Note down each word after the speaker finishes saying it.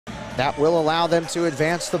That will allow them to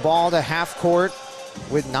advance the ball to half court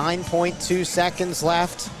with 9.2 seconds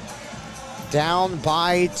left. Down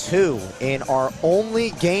by 2 in our only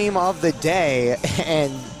game of the day.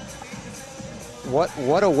 And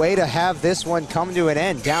what a way to have this one come to an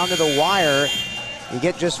end. Down to the wire. You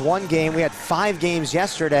get just one game. We had 5 games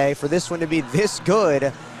yesterday. For this one to be this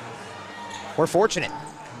good, we're fortunate.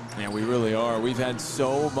 Yeah, we really are. We've had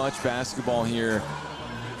so much basketball here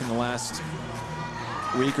in the last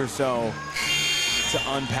week or so to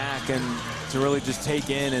unpack and to really just take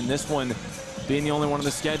in. And this one, being the only one on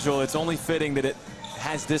the schedule, it's only fitting that it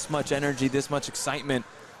has this much energy, this much excitement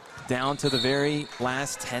down to the very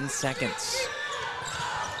last 10 seconds.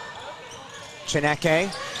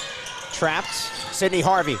 Chineke trapped. Sydney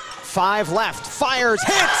Harvey, 5 left, fires,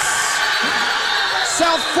 hits!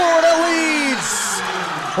 South Florida leads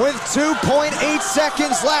with 2.8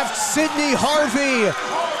 seconds left. Sydney Harvey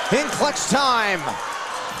in clutch time.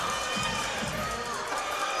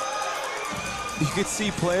 You could see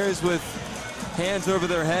players with hands over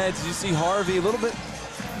their heads. You see Harvey a little bit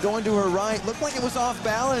going to her right. Looked like it was off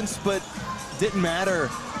balance, but didn't matter.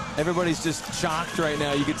 Everybody's just shocked right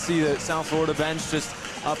now. You could see the South Florida bench just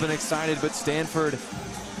up and excited, but Stanford,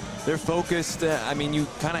 they're focused. I mean, you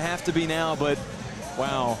kind of have to be now, but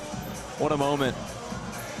wow, what a moment.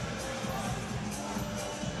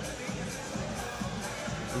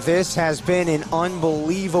 This has been an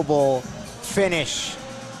unbelievable finish.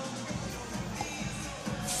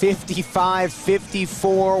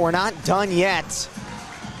 55-54, we're not done yet.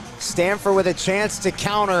 Stanford with a chance to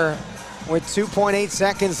counter with 2.8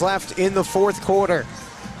 seconds left in the fourth quarter.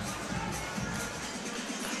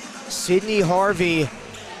 Sydney Harvey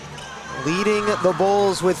leading the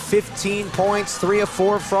Bulls with 15 points, 3 of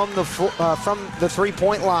 4 from the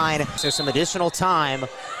three-point line. So some additional time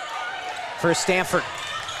for Stanford.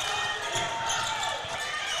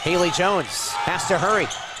 Haley Jones has to hurry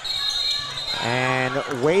and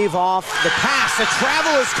wave off the pass. A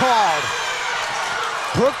travel is called.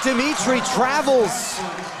 Brooke Dimitri travels.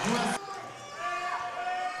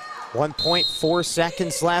 1.4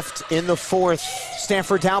 seconds left in the fourth.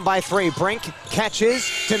 Stanford down by 3. Brink catches.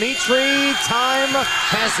 Dimitri, time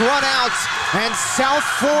has run out. And South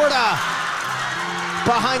Florida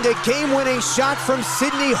behind a game-winning shot from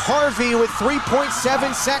Sydney Harvey with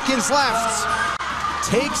 3.7 seconds left.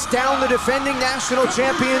 Takes down the defending national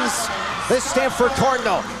champions, the Stanford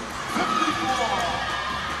Cardinal.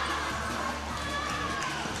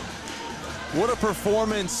 What a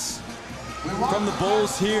performance from the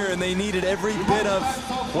Bulls here, and they needed every bit of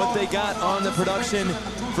what they got on the production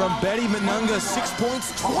from Betty Manunga. 6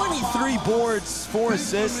 points, 23 boards, 4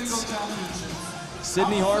 assists.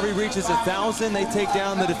 Sydney Harvey reaches 1,000. They take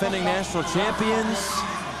down the defending national champions.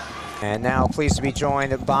 And now pleased to be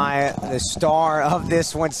joined by the star of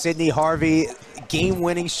this one, Sydney Harvey.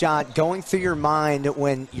 Game-winning shot going through your mind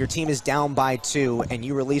when your team is down by 2 and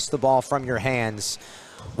you release the ball from your hands.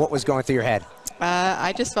 What was going through your head?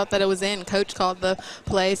 I just felt that it was in. Coach called the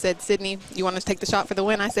play, said, Sydney, you want to take the shot for the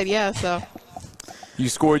win? I said, yeah, so. You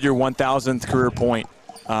scored your 1,000th career point.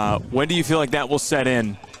 When do you feel like that will set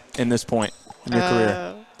in this point in your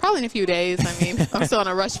career? Probably in a few days. I mean, I'm still on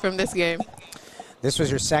a rush from this game. This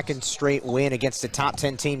was your second straight win against a top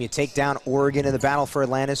 10 team. You take down Oregon in the battle for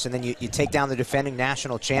Atlantis, and then you take down the defending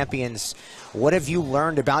national champions. What have you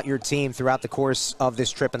learned about your team throughout the course of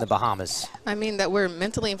this trip in the Bahamas? I mean, that we're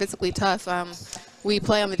mentally and physically tough. We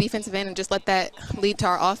play on the defensive end and just let that lead to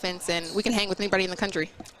our offense, and we can hang with anybody in the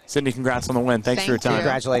country. Sydney, congrats on the win. Thanks for your time.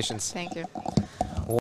 Congratulations. Thank you.